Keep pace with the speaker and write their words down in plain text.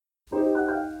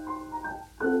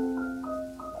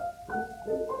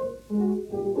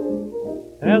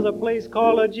There's a place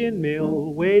called a gin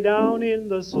mill way down in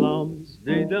the slums.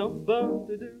 There's a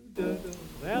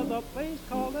place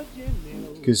called a gin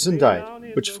mill.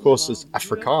 Gesundheit, which of course is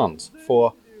Afrikaans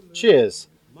for cheers.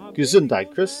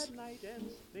 Gesundheit, Chris.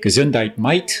 Gesundheit,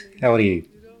 mate. How are you?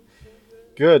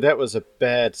 Good, that was a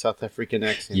bad South African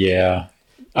accent. Yeah.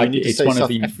 You need to It's say one South of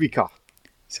the... Africa.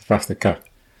 South Africa.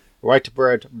 White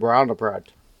bread, brown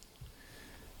bread.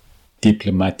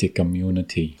 Diplomatic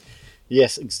community.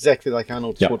 Yes, exactly like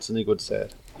Arnold Yep. Schwarzenegger would say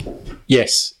it.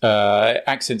 Yes,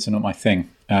 accents are not my thing,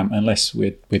 unless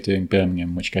we're doing Birmingham,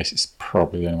 in which case it's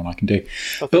probably the only one I can do. I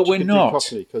thought But you we're could do not.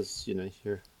 Cockney because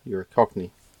you're a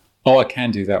Cockney. Oh, I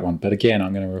can do that one, but again,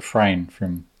 I'm going to refrain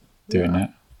from doing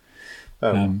that.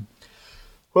 Oh.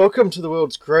 Welcome to the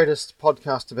world's greatest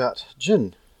podcast about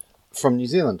gin from New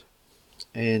Zealand,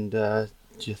 and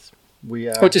we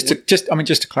are. Oh, just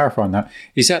to clarify on that,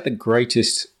 is that the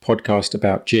greatest podcast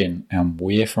about gin, and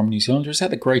we're from New Zealand, or is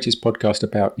that the greatest podcast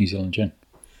about New Zealand gin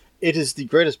It is the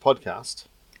greatest podcast.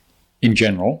 in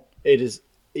general? It is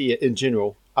in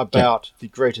general about the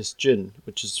greatest gin,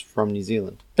 which is from New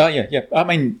Zealand. Oh yeah. I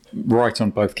mean, right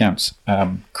on both counts.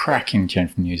 Cracking gin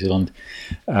from New Zealand,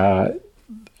 and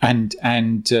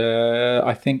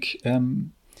I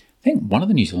think one of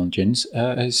the New Zealand gins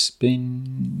has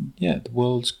been the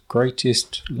world's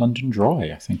greatest London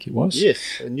Dry. I think it was. Yes,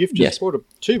 and you've just bought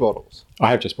 2 bottles. I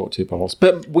have just bought 2 bottles,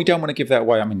 but we don't want to give that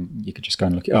away. I mean, you could just go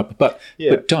and look it up, but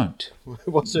don't.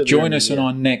 Join us in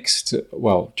our next.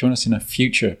 Join us in a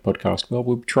future podcast. Well,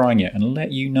 we'll be trying it and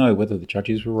let you know whether the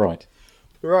judges were right.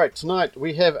 Right, tonight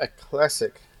we have a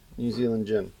classic New Zealand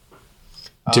gin.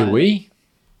 Do we?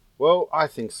 Well, I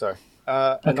think so.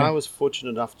 And Okay. I was fortunate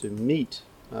enough to meet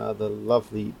the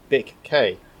lovely Beck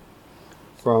Kay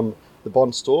from the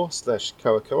Bond Store /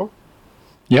 Koa.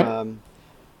 Yep.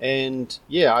 And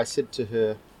I said to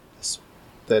her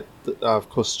that of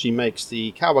course she makes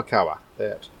the Kawa.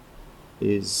 That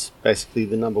is basically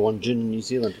the number 1 gin in New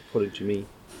Zealand, according to me.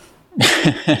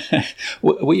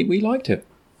 we liked it.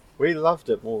 We loved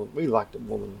it more. We liked it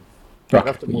more than. Right. We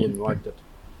loved it more than we liked it.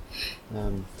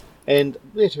 And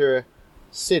let her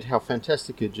said how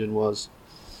fantastic her gin was,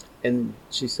 and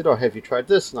she said, "Oh, have you tried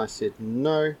this?" And I said,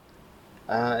 "No."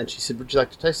 And she said, "Would you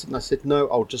like to taste it?" And I said, "No,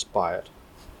 I'll just buy it."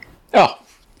 Oh,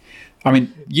 I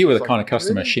mean, you were the It's kind like, of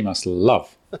customer really? she must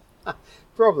love.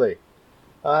 Probably.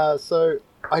 So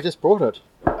I just brought it.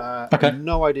 Okay. I had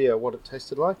no idea what it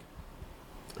tasted like,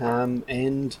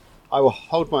 and I will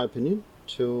hold my opinion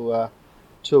till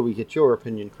we get your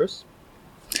opinion, Chris.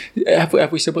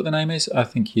 Have we said what the name is? I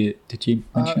think did you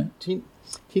mention it?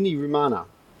 Tīni Rēmana.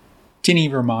 Tīni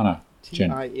Rēmana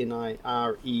Gin.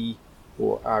 Tinire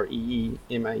or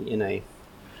Reemana.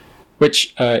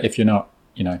 Which, if you're not,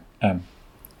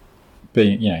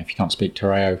 if you can't speak Te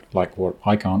Reo like what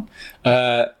I can't,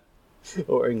 Or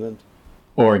England.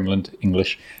 or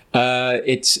English,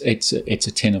 it's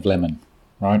a tin of lemon,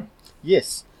 right?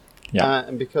 Yes. Yeah.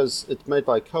 And because it's made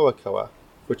by Koa,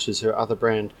 which is her other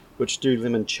brand, which do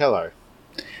limoncello.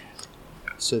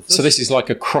 So this is like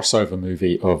a crossover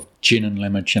movie of gin and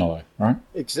limoncello, right?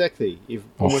 Exactly. You've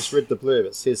almost read the blurb.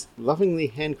 It says, lovingly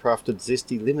handcrafted,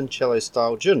 zesty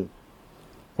limoncello-style gin.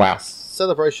 Wow.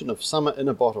 Celebration of summer in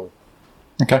a bottle.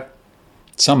 Okay.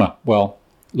 Summer. Well,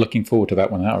 looking forward to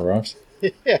that when that arrives.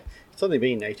 Yeah. It's only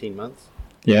been 18 months.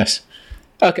 Yes.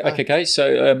 Okay.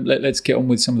 So let's get on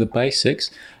with some of the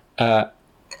basics.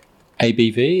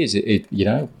 ABV, is it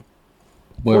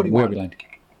where are we landing?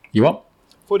 You what?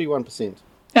 41%.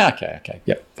 Okay.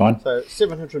 Yep, fine. So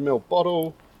 700ml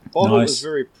bottle. Bottle Nice. is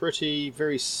very pretty,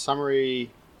 very summery.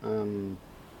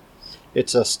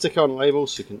 It's a stick-on label,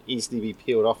 so it can easily be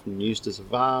peeled off and used as a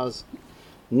vase.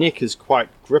 Neck is quite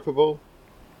grippable.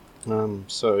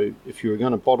 So if you were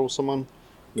going to bottle someone,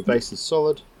 the base is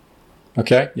solid.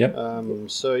 Okay, yep.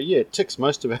 It ticks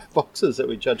most of our boxes that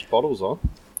we judge bottles on.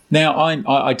 Now,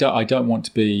 I don't want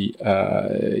to be,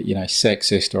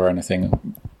 sexist or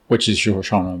anything, which is sure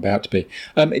I'm about to be.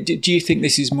 Do you think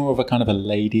this is more of a kind of a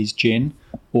ladies' gin,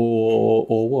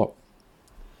 or what?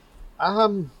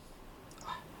 I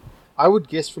would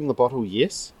guess from the bottle,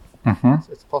 yes.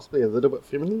 Mm-hmm. It's possibly a little bit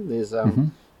feminine. There's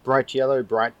bright yellow,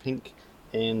 bright pink,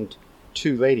 and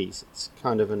 2 ladies. It's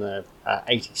kind of in a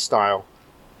 80s style.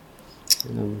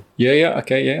 Yeah.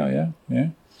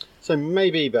 So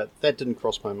maybe, but that didn't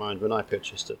cross my mind when I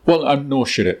purchased it. Well, nor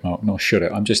should it, Mark. Nor should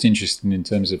it. I'm just interested in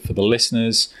terms of for the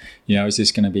listeners. Is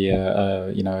this going to be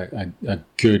a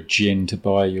good gin to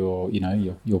buy your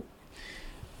lady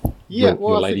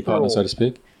partner, so to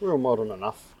speak? We're all modern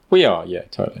enough. We are, yeah,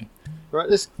 totally. Right,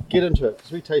 let's get into it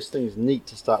because we taste things neat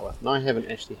to start with, and I haven't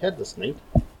actually had this neat.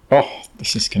 Oh,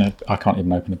 this is I can't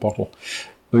even open the bottle.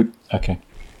 Oop, okay.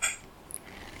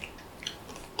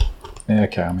 Yeah,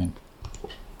 okay, I mean,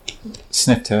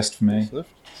 sniff test for me. Sniff.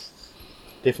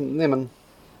 Definitely lemon.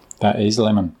 That is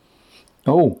lemon.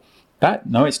 Oh,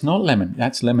 no, it's not lemon.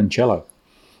 That's limoncello.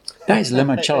 That is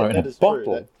limoncello in a bottle.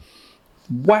 True,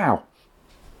 wow.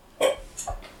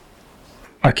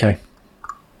 Okay.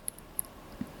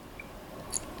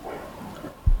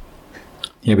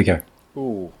 Here we go.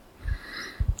 Ooh.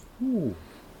 Ooh.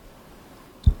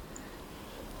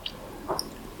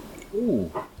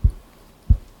 Ooh.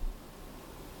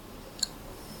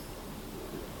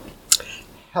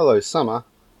 Hello, summer.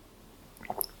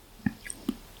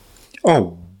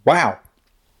 Oh, wow.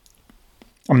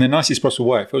 I mean, the nicest possible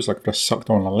way. It feels like I've just sucked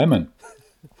on a lemon.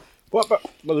 What about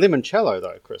the limoncello,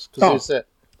 though, Chris? Because there's that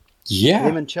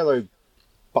limoncello,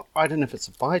 but I don't know if it's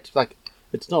a bite. Like,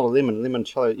 it's not a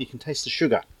limoncello. You can taste the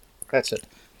sugar. That's it.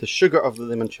 The sugar of the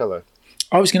limoncello.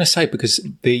 I was going to say, because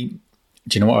do you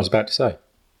know what I was about to say?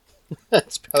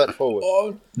 Spell it forward.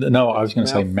 Oh, no, I was going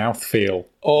to say mouthfeel.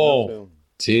 Oh, Mouthfeel.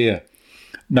 dear.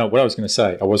 No, what I was going to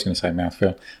say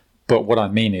mouthfeel. But what I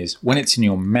mean is, when it's in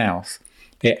your mouth,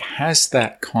 it has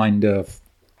that kind of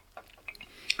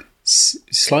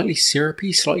slightly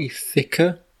syrupy, slightly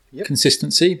thicker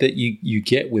consistency that you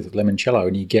get with limoncello,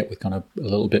 and you get with kind of a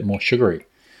little bit more sugary.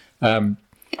 I mean,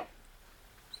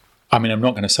 I'm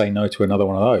not going to say no to another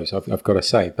one of those. I've got to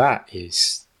say, that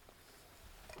is,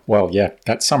 well, yeah,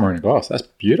 that's summer in a glass. That's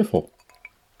beautiful.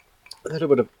 A little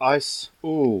bit of ice.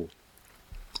 Ooh.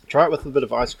 Try it with a bit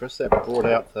of ice, Chris. That brought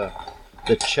out the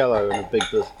cello in a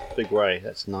big way.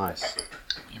 That's nice.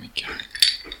 Here we go.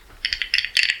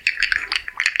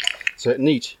 So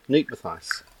neat with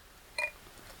ice.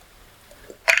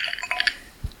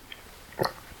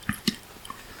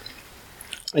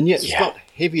 And yet it's not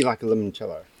heavy like a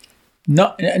limoncello.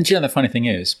 No, and you know, the funny thing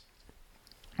is,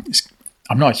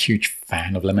 I'm not a huge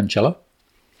fan of limoncello.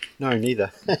 No,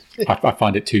 neither. I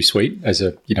find it too sweet as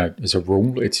a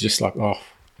rule. It's just like, oh,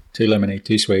 too lemony,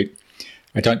 too sweet.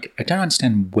 I don't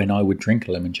understand when I would drink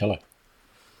a limoncello.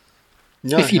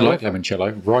 No, if you like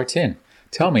limoncello, write in.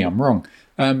 Tell me I'm wrong.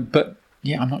 But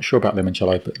yeah, I'm not sure about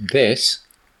limoncello. But this.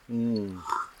 Do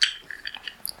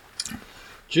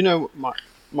you know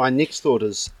my next thought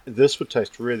is this would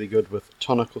taste really good with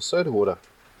tonic or soda water.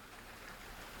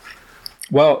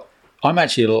 Well, I'm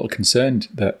actually a little concerned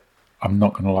that I'm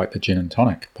not going to like the gin and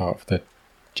tonic part of the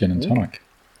gin and tonic.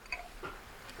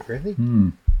 Really?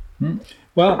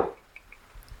 Well,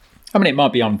 I mean, it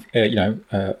might be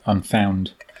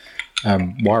unfound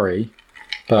worry,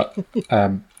 but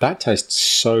that tastes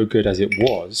so good as it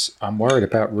was. I'm worried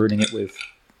about ruining it with,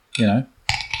 All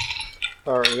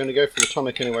right, we're going to go for the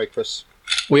tonic anyway, Chris.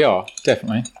 We are,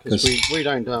 definitely. Because we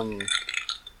don't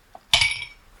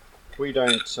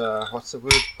what's the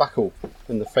word? Buckle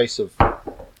in the face of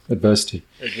adversity.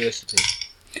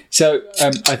 So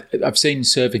I've seen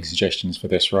serving suggestions for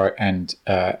this, right? And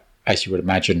as you would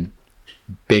imagine,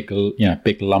 big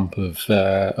lump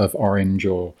of orange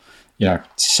or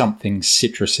something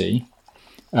citrusy.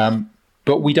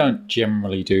 But we don't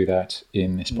generally do that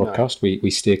in this podcast. No.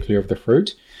 We steer clear of the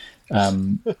fruit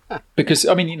because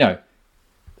I mean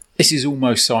this is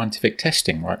almost scientific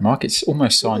testing, right, Mark? It's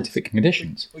almost scientific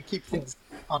conditions. We keep things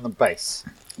on the base.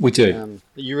 We do.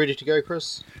 Are you ready to go,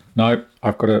 Chris? No,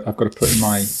 I've got to put in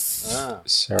my.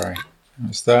 Sorry,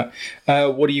 what's that?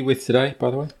 What are you with today,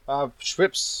 by the way?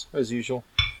 Schweppes, as usual.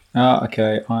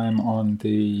 Okay. I'm on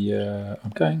the.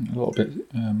 I'm going a little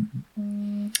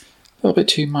bit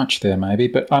too much there, maybe,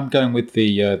 but I'm going with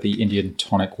the Indian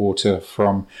tonic water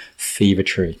from Fever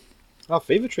Tree. Oh,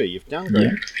 Fever Tree, you've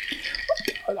downgraded. Yeah.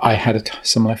 I had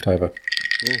some left over.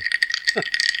 Yeah.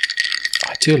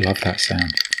 I do love that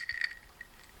sound.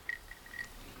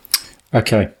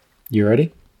 Okay, you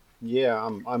ready? Yeah,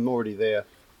 I'm already there.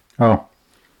 Oh.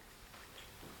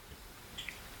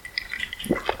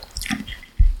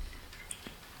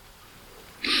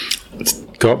 It's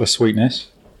got the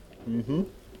sweetness. Mm-hmm.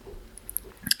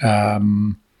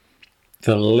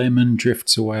 The lemon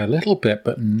drifts away a little bit,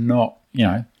 but not,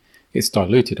 it's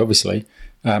diluted, obviously.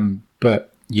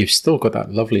 But you've still got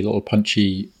that lovely little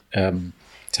punchy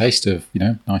taste of,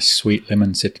 nice sweet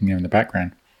lemon sitting there in the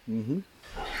background. Mm-hmm.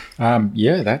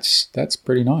 Yeah, that's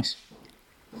pretty nice.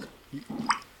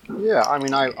 Yeah, I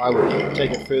mean, I would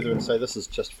take it further and say this is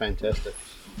just fantastic.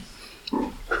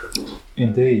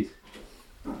 Indeed.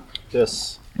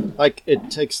 Just like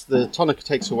the tonic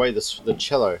takes away the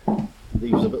cello,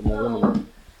 leaves a bit more lemon.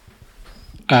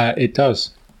 It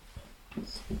does.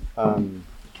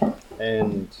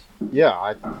 And yeah,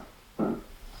 I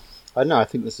don't know. I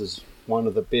think this is one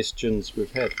of the best gins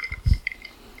we've had.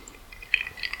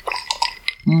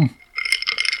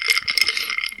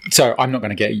 So I'm not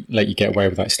going to let you get away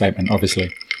with that statement,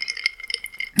 obviously,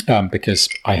 because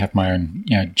I have my own,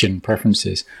 gin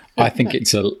preferences. I think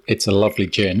it's a lovely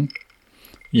gin,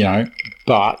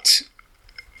 but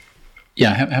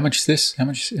how much is this? How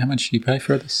much do you pay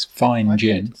for this fine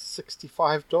gin?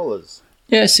 $65.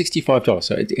 Yeah, $65.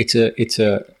 So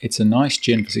it's a nice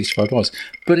gin for $65,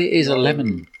 but it is a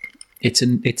lemon. It's a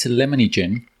lemony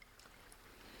gin.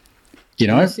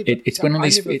 It's one of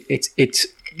these. It's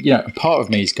part of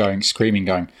me is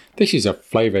screaming, this is a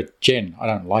flavoured gin. I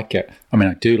don't like it. I mean,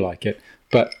 I do like it,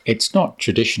 but it's not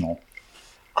traditional.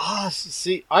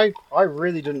 See, I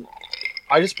really didn't.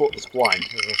 I just bought this blind,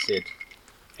 as I said,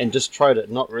 and just tried it,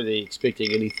 not really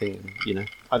expecting anything.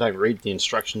 I don't read the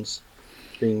instructions,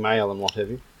 being male and what have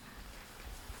you.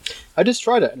 I just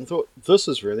tried it and thought, this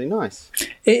is really nice.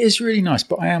 It is really nice,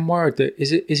 but I am worried that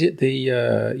is it the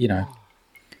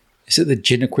is it the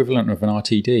gin equivalent of an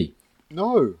RTD?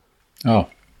 No. Oh.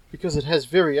 Because it has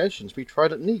variations. We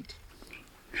tried it neat.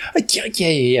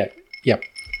 Yeah.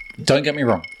 Don't get me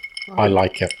wrong. Oh. I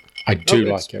like it. I do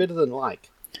like it. It's better than like.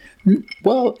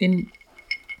 Well,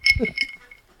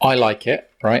 I like it,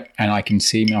 right? And I can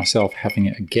see myself having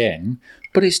it again,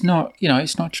 but it's not,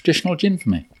 it's not traditional gin for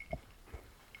me.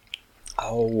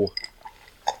 Oh.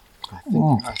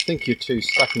 I think you're too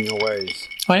stuck in your ways.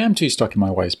 I am too stuck in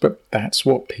my ways, but that's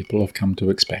what people have come to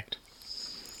expect.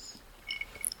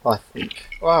 I think.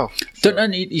 Wow.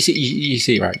 Sure. You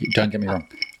see, right? Don't get me wrong.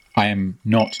 I am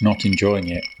not enjoying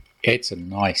it. It's a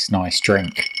nice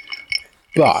drink,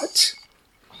 but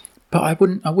I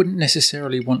wouldn't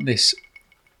necessarily want this,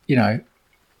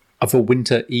 of a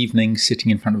winter evening sitting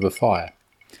in front of a fire.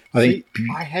 I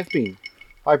have been.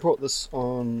 I brought this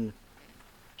on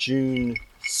June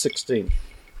 16th.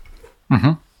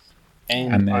 Mm-hmm.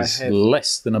 And there's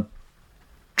less than a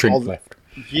drink left.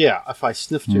 Yeah, if I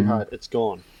sniff too hard, it's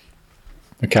gone.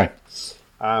 Okay.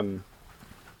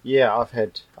 Yeah,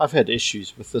 I've had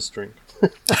issues with this drink.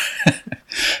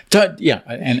 Don't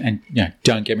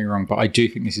get me wrong, but I do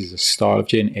think this is a style of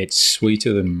gin. It's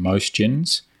sweeter than most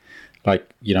gins.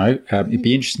 It'd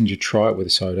be interesting to try it with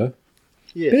a soda.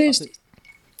 Yeah, but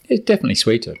it's definitely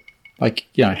sweeter. How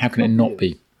can it not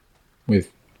be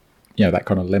with that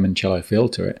kind of limoncello feel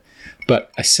to it?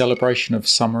 But a celebration of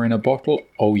summer in a bottle,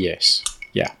 oh yes.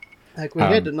 Yeah. We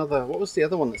had another, what was the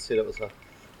other one that said it was a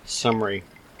summery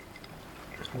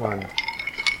one?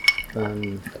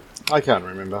 I can't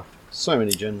remember. So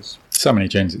many gins.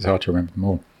 It's hard to remember them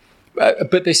all.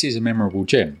 But this is a memorable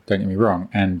gin, don't get me wrong.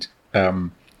 And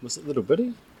was it Little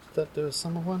Bitty? That the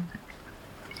summer one?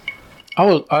 I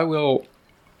will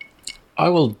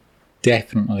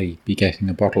definitely be getting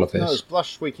a bottle of this. No, it was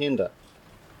Blush Weekender.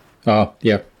 Oh,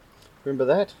 yeah. Remember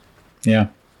that? Yeah.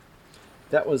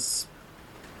 That was...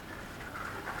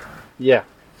 Yeah.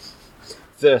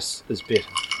 This is better.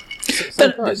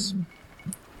 Same price.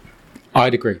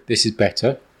 I'd agree. This is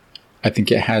better. I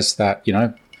think it has that,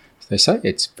 as they say,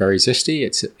 it's very zesty.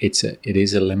 It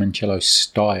is a limoncello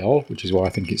style, which is why I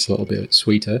think it's a little bit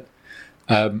sweeter.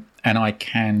 And I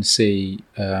can see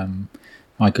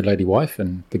my good lady wife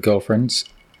and the girlfriends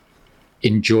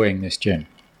enjoying this gin,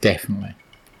 definitely.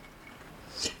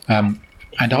 And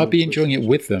I'd be enjoying it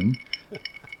with them,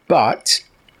 but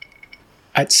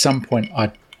at some point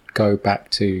I'd go back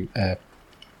to.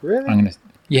 Really?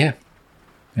 Yeah.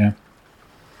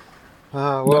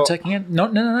 Well, not taking it. No.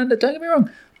 Don't get me wrong.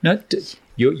 No,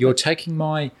 you're taking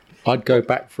my. I'd go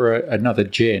back for another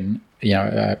gin.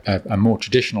 A more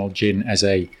traditional gin as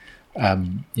a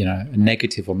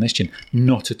negative on this gin.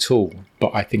 Not at all.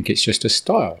 But I think it's just a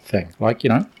style thing.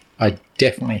 I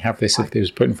definitely have this if it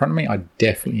was put in front of me. I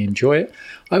definitely enjoy it.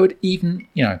 I would even,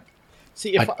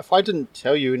 See, if I didn't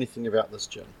tell you anything about this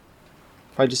gin,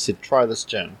 if I just said try this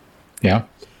gin, yeah,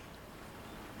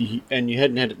 and you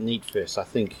hadn't had it neat first, I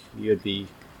think you'd be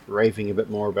raving a bit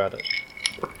more about it.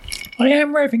 I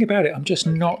am raving about it. I'm just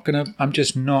not.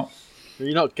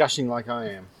 You're not gushing like I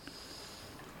am.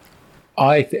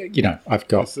 I've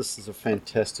got. This is a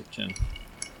fantastic gin.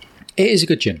 It is a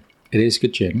good gin.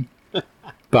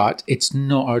 But it's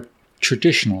not a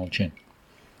traditional gin.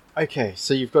 Okay,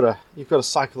 so you've got a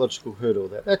psychological hurdle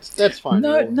there. That's fine.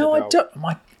 No, I don't.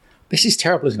 This is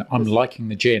terrible, isn't it? I'm liking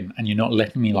the gin, and you're not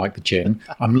letting me like the gin.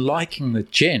 I'm liking the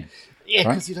gin. Yeah,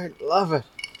 because you don't love it.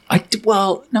 I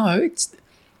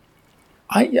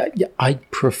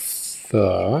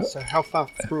prefer. So how far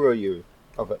through are you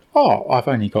of it? Oh, I've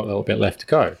only got a little bit left to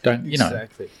go.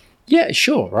 Exactly. Yeah,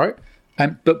 sure, right.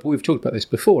 But we've talked about this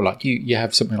before. Like you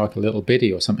have something like a Little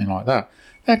Biddy or something like that.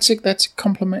 That's a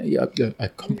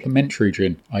complementary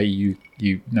gin.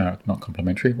 No, not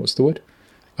complimentary. What's the word?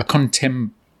 A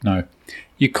No.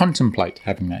 You contemplate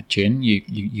having that gin.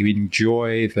 You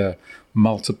enjoy the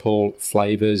multiple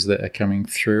flavours that are coming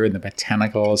through and the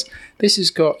botanicals. This has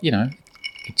got,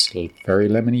 it's very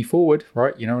lemony forward,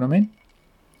 right? You know what I mean?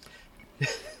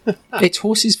 It's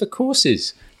horses for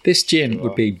courses. This gin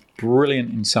would be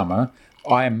brilliant in summer.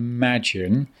 I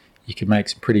imagine you could make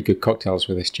some pretty good cocktails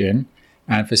with this gin.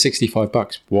 And for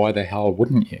 $65, why the hell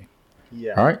wouldn't you?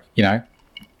 Yeah. All right?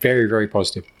 Very, very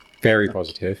positive. Very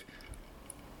positive.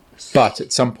 But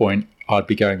at some point, I'd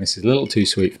be going, this is a little too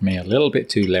sweet for me, a little bit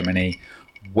too lemony.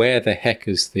 Where the heck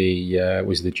was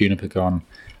the juniper gone?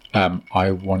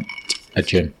 I want a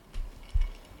gin.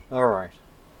 All right.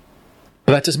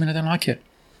 But that doesn't mean I don't like it.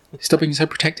 Stop being so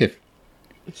protective.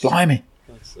 Blimey.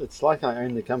 It's like I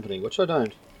own the company, which I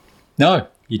don't. No,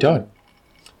 you don't.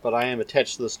 But I am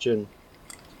attached to this gin.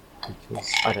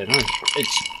 Because, I don't know.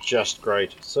 It's just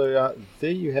great. So,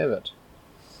 there you have it.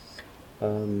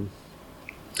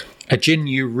 A gin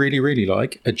you really, really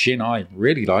like. A gin I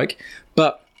really like.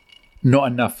 But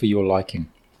not enough for your liking.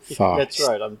 Far. That's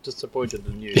right. I'm disappointed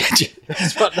in you.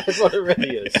 That's what it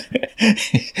really is.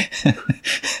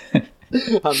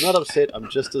 I'm not upset. I'm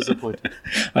just disappointed.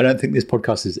 I don't think this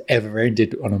podcast has ever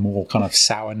ended on a more kind of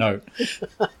sour note.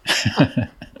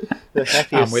 The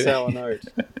happiest sour note.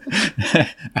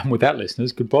 And with that,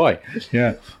 listeners, goodbye.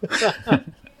 Yeah.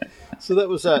 So that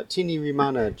was Tīni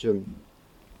Rēmana Gin.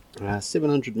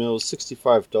 700 mils,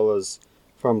 $65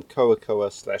 from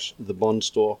Koakoa / The Bond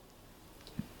Store.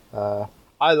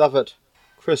 I love it.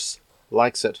 Chris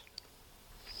likes it.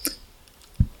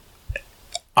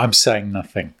 I'm saying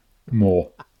nothing more.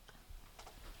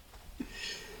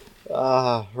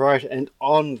 Right, and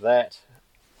on that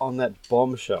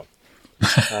bombshell,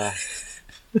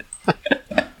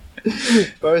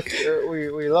 both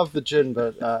we love the gin,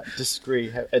 but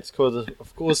disagree. It's caused,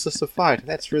 of course, us a fight.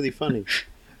 That's really funny.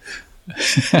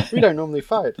 We don't normally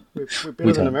fight. We're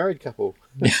better than a married couple.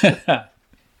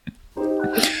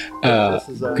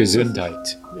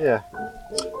 Gesundheit. Yeah.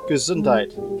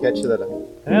 Gesundheit. Catch you later.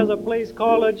 There's a place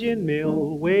called a gin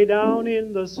mill way down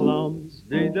in the slums.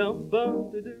 There's a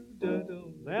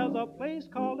place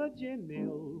called a gin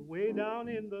mill way down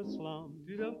in the slums.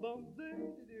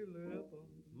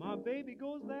 My baby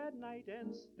goes that night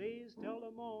and stays till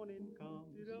the morning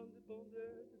comes.